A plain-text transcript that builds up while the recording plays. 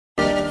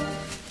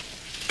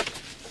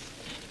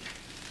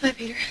Hi,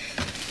 Peter.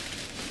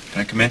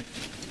 Can I come in?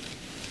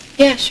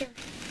 Yeah, sure.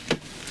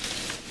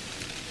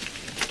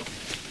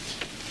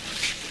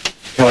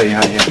 Kelly,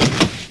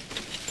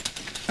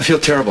 I feel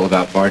terrible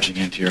about barging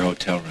into your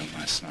hotel room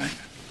last night.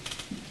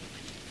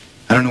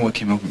 I don't know what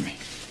came over me.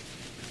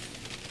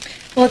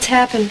 Well, it's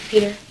happened,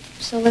 Peter.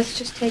 So let's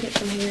just take it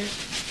from here.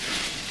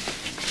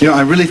 You know,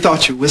 I really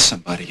thought you were with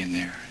somebody in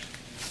there.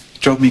 It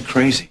drove me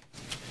crazy.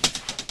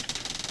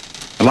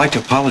 I'd like to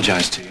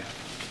apologize to you.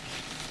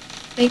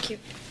 Thank you.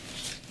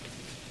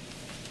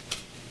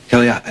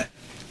 Kelly,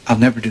 I'll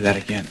never do that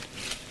again.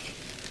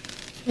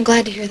 I'm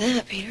glad to hear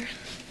that, Peter.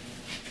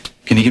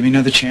 Can you give me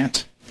another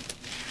chance?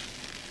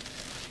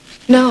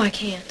 No, I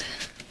can't.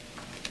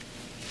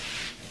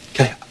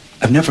 Kelly,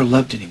 I've never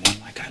loved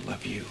anyone like I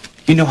love you.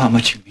 You know how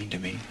much you mean to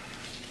me.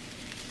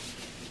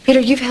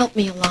 Peter, you've helped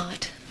me a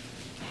lot.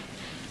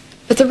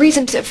 But the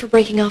reason for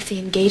breaking off the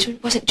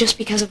engagement wasn't just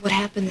because of what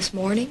happened this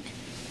morning.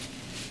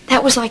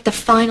 That was like the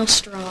final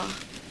straw.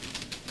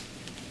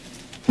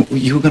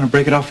 You were going to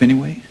break it off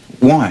anyway?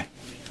 Why?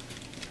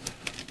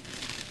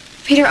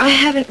 Peter, I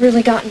haven't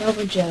really gotten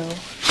over Joe.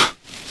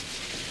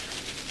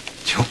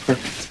 Joe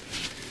Perkins.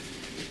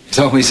 He's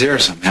always there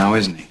somehow,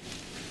 isn't he?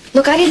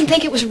 Look, I didn't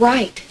think it was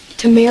right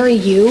to marry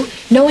you,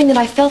 knowing that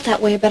I felt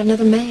that way about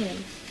another man.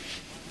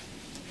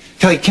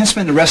 Kelly, you can't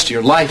spend the rest of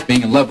your life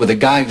being in love with a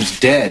guy who's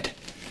dead.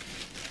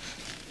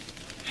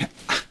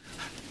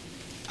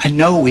 I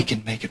know we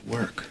can make it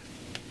work.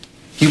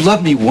 You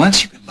love me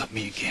once, you can love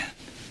me again.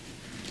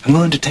 I'm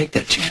willing to take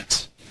that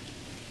chance.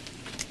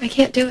 I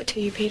can't do it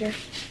to you, Peter.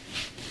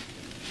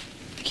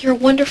 You're a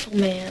wonderful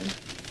man. Don't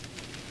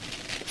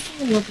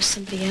fall in love with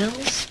somebody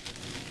else.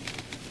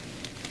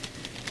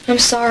 I'm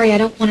sorry, I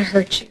don't want to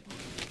hurt you.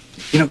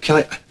 You know,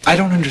 Kelly, I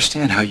don't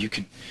understand how you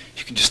can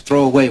just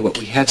throw away what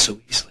we had so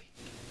easily.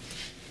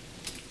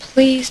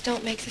 Please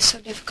don't make this so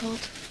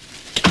difficult.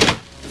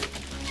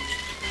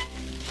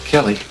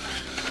 Kelly.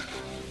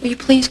 Will you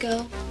please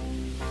go?